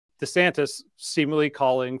DeSantis seemingly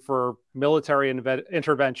calling for military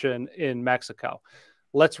intervention in Mexico.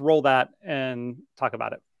 Let's roll that and talk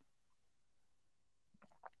about it.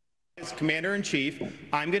 As Commander-in-Chief,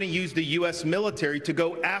 I'm going to use the U.S. military to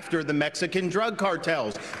go after the Mexican drug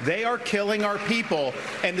cartels. They are killing our people.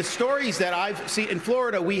 And the stories that I've seen in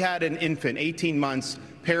Florida, we had an infant, 18 months,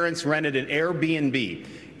 parents rented an Airbnb.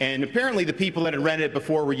 And apparently the people that had rented it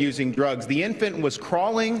before were using drugs. The infant was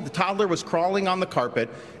crawling, the toddler was crawling on the carpet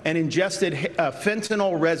and ingested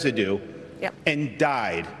fentanyl residue and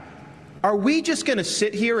died. Are we just going to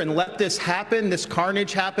sit here and let this happen, this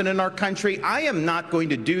carnage happen in our country? I am not going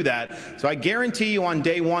to do that. So I guarantee you on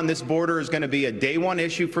day one, this border is going to be a day one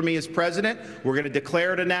issue for me as president. We're going to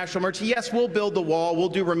declare it a national emergency. Yes, we'll build the wall. We'll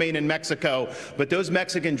do remain in Mexico. But those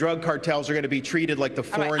Mexican drug cartels are going to be treated like the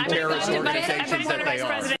foreign terrorist organizations that they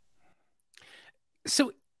are.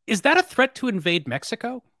 So is that a threat to invade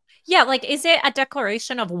Mexico? Yeah, like, is it a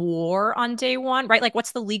declaration of war on day one, right? Like,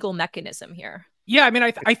 what's the legal mechanism here? Yeah, I mean,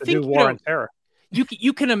 I think war on terror.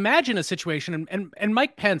 You can imagine a situation, and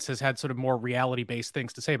Mike Pence has had sort of more reality-based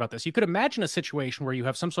things to say about this. You could imagine a situation where you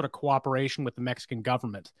have some sort of cooperation with the Mexican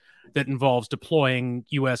government that involves deploying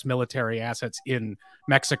U.S. military assets in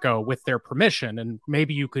Mexico with their permission, and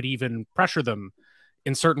maybe you could even pressure them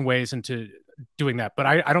in certain ways into doing that. But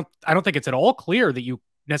I don't think it's at all clear that you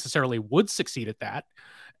necessarily would succeed at that.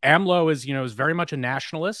 AMLO is very much a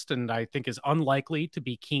nationalist, and I think is unlikely to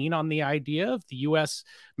be keen on the idea of the U.S.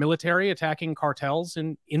 military attacking cartels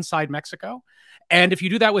inside Mexico. And if you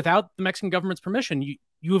do that without the Mexican government's permission,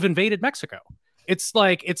 you have invaded Mexico. It's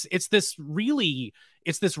like it's this really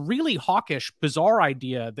hawkish, bizarre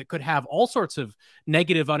idea that could have all sorts of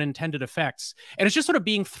negative, unintended effects, and it's just sort of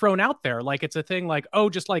being thrown out there like it's a thing like, oh,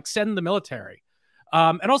 just like send the military,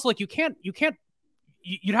 and also like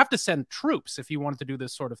you'd have to send troops if you wanted to do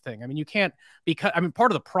this sort of thing. I mean, you can't, because, I mean,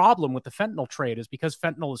 part of the problem with the fentanyl trade is because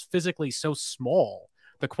fentanyl is physically so small,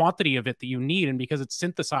 the quantity of it that you need, and because it's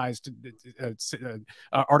synthesized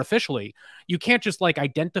artificially, you can't just like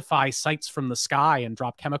identify sites from the sky and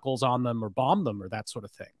drop chemicals on them or bomb them or that sort of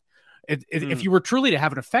thing. If you were truly to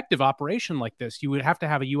have an effective operation like this, you would have to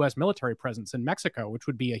have a U.S. military presence in Mexico, which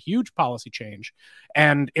would be a huge policy change.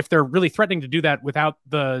 And if they're really threatening to do that without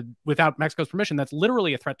Mexico's permission, that's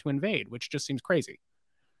literally a threat to invade, which just seems crazy.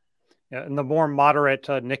 Yeah, and the more moderate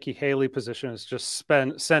Nikki Haley position is just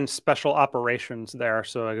send special operations there.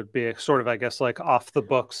 So it would be a sort of, I guess, like off the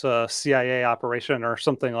books CIA operation or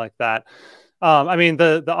something like that. I mean,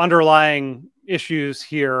 the underlying issues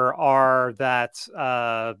here are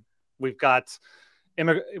that we've got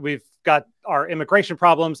our immigration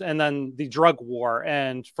problems and then the drug war.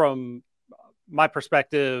 And from my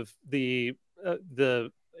perspective, the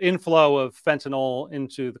inflow of fentanyl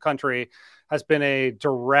into the country has been a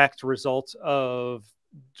direct result of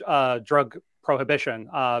drug prohibition.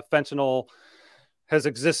 Fentanyl has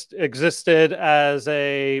existed as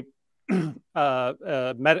a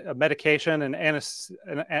medication and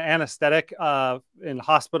anesthetic in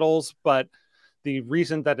hospitals, but the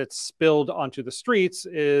reason that it's spilled onto the streets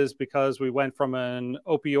is because we went from an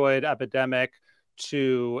opioid epidemic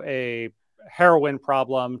to a heroin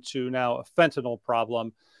problem to now a fentanyl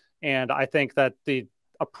problem. And I think that the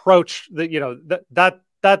approach that,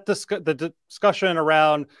 the discussion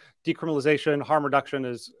around decriminalization, harm reduction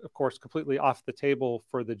is, of course, completely off the table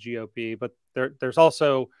for the GOP. But there's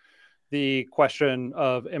also the question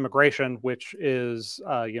of immigration, which is,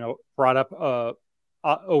 brought up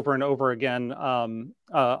over and over again on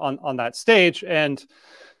that stage. And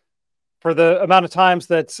for the amount of times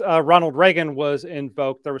that Ronald Reagan was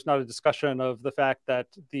invoked, there was not a discussion of the fact that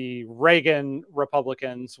the Reagan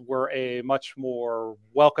Republicans were a much more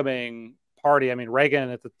welcoming party. I mean, Reagan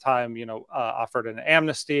at the time, offered an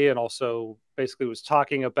amnesty and also basically was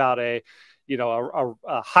talking about a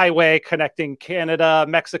highway connecting Canada,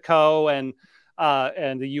 Mexico, and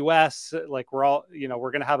the U.S. Like we're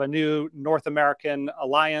going to have a new North American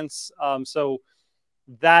alliance. So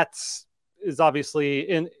that is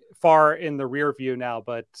obviously far in the rear view now,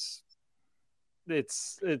 but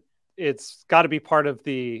it's got to be part of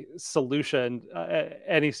the solution.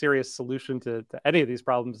 Any serious solution to any of these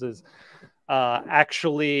problems is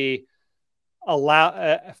actually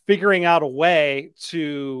figuring out a way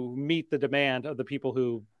to meet the demand of the people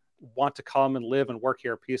who want to come and live and work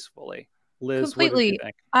here peacefully. Liz, completely. What do you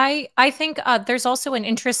think? I think there's also an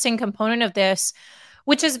interesting component of this,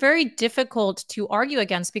 which is very difficult to argue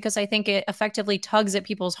against because I think it effectively tugs at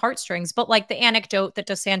people's heartstrings. But like the anecdote that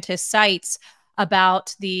DeSantis cites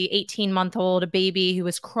about the 18-month-old baby who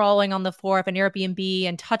was crawling on the floor of an Airbnb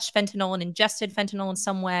and touched fentanyl and ingested fentanyl in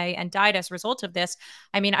some way and died as a result of this.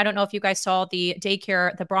 I mean, I don't know if you guys saw the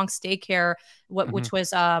daycare, the Bronx daycare, which was,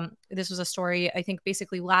 this was a story, I think,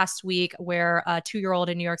 basically last week, where a 2-year-old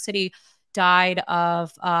in New York City died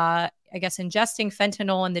of, I guess, ingesting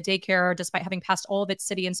fentanyl, in the daycare, despite having passed all of its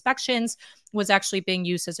city inspections, was actually being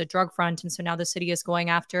used as a drug front. And so now the city is going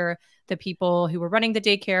after the people who were running the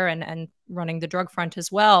daycare and running the drug front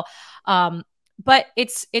as well. But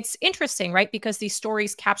it's interesting, right? Because these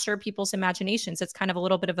stories capture people's imaginations. It's kind of a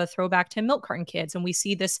little bit of a throwback to Milk Carton Kids. And we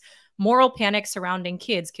see this moral panic surrounding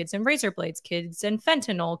kids and razor blades, kids and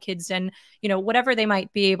fentanyl, kids and, you know, whatever they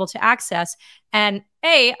might be able to access. And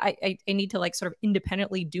I need to like sort of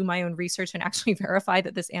independently do my own research and actually verify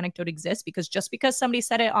that this anecdote exists, because just because somebody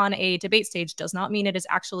said it on a debate stage does not mean it is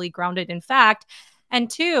actually grounded in fact. And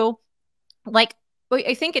two, like,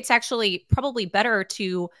 I think it's actually probably better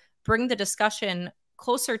to bring the discussion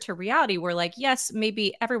closer to reality, where, like, yes,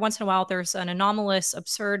 maybe every once in a while there's an anomalous,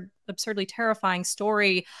 absurdly terrifying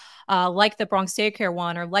story like the Bronx daycare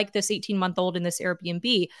one, or like this 18-month-old in this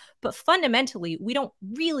Airbnb. But fundamentally, we don't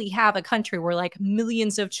really have a country where like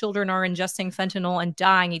millions of children are ingesting fentanyl and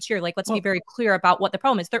dying each year. Like, let's be very clear about what the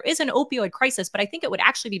problem is. There is an opioid crisis, but I think it would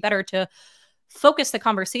actually be better to focus the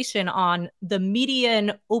conversation on the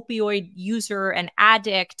median opioid user and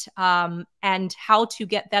addict, and how to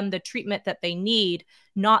get them the treatment that they need,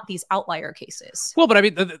 not these outlier cases. Well, but I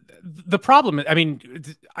mean, the problem, I mean,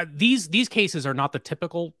 these cases are not the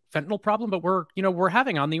typical fentanyl problem, but we're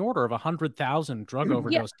having on the order of 100,000 drug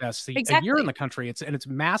overdose deaths a year in the country. It's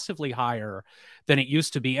massively higher than it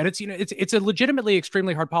used to be. And it's a legitimately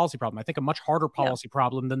extremely hard policy problem. I think a much harder policy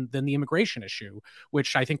problem than the immigration issue,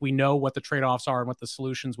 which I think we know what the trade-offs are and what the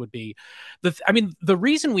solutions would be. I mean, the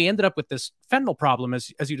reason we ended up with this fentanyl problem,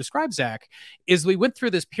 as you described, Zach, is we went through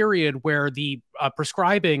this period where the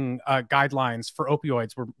prescribing guidelines for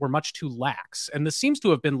opioids were much too lax. And this seems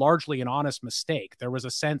to have been largely an honest mistake. There was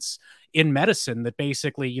a sense in medicine that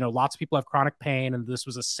basically, you know, lots of people have chronic pain, and this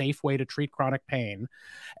was a safe way to treat chronic pain.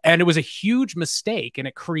 And it was a huge mistake, and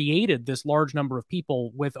it created this large number of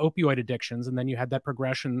people with opioid addictions. And then you had that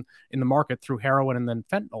progression in the market through heroin and then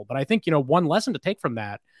fentanyl. But I think, you know, one lesson to take from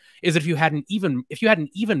that is that if you had an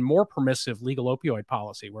even more permissive legal opioid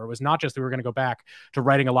policy, where it was not just that we were going to go back to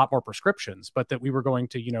writing a lot more prescriptions, but that we were going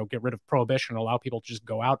to, you know, get rid of prohibition and allow people to just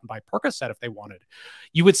go out and buy Percocet if they wanted,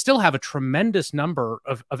 you would still have a tremendous number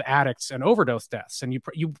of addicts and overdose deaths. And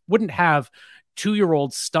you wouldn't have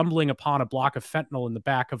 2-year-olds stumbling upon a block of fentanyl in the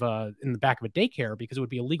back of a daycare, because it would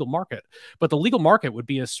be a legal market. But the legal market would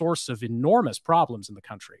be a source of enormous problems in the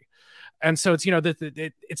country. And so it's, you know,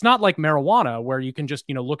 it's not like marijuana, where you can just,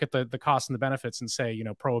 you know, look at the costs and the benefits and say, you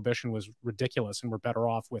know, prohibition was ridiculous and we're better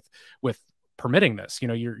off with permitting this. You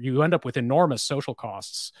know, you end up with enormous social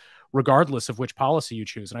costs regardless of which policy you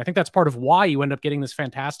choose. And I think that's part of why you end up getting this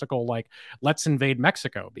fantastical, like, let's invade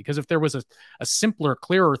Mexico. Because if there was a simpler,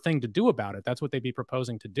 clearer thing to do about it, that's what they'd be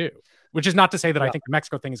proposing to do. Which is not to say that I think the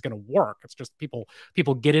Mexico thing is going to work. It's just people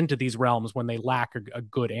get into these realms when they lack a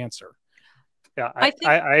good answer. Yeah,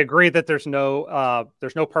 I agree that there's no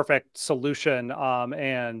perfect solution,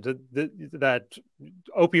 and that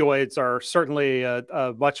opioids are certainly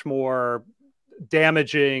a much more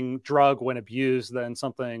damaging drug when abused than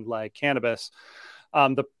something like cannabis.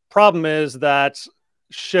 The problem is that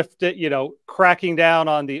cracking down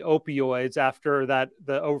on the opioids after that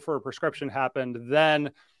the overprescription happened,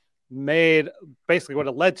 then made basically what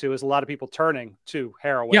it led to is a lot of people turning to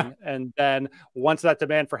heroin. Yeah. And then once that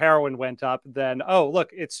demand for heroin went up, then, oh, look,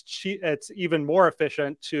 it's cheap. It's even more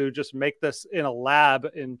efficient to just make this in a lab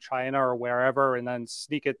in China or wherever, and then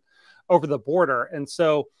sneak it over the border. And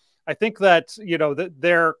so I think that, you know, that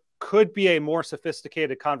there could be a more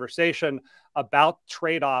sophisticated conversation about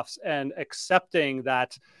trade-offs and accepting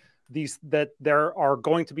that there are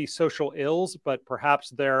going to be social ills, but perhaps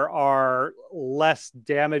there are less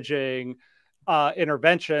damaging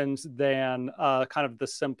interventions than kind of the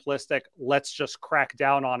simplistic, let's just crack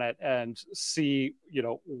down on it and see, you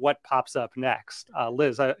know, what pops up next.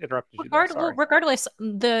 Liz, I interrupted you there, sorry. Regardless,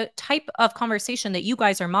 the type of conversation that you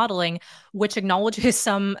guys are modeling, which acknowledges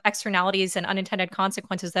some externalities and unintended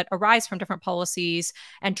consequences that arise from different policies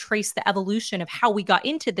and trace the evolution of how we got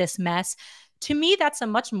into this mess, to me, that's a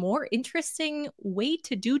much more interesting way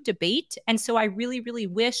to do debate. And so I really, really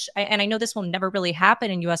wish, and I know this will never really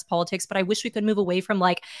happen in US politics, but I wish we could move away from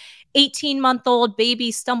like 18-month-old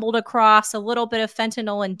baby stumbled across a little bit of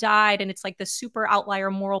fentanyl and died, and it's like the super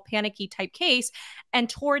outlier moral panicky type case, and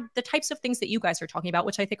toward the types of things that you guys are talking about,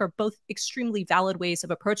 which I think are both extremely valid ways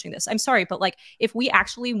of approaching this. I'm sorry, but like, if we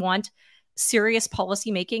actually want serious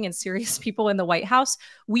policy making and serious people in the White House,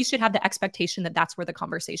 we should have the expectation that that's where the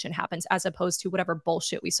conversation happens, as opposed to whatever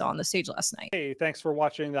bullshit we saw on the stage last night. Hey, thanks for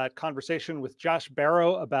watching that conversation with Josh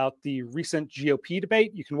Barro about the recent GOP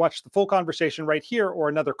debate. You can watch the full conversation right here or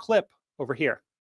another clip over here.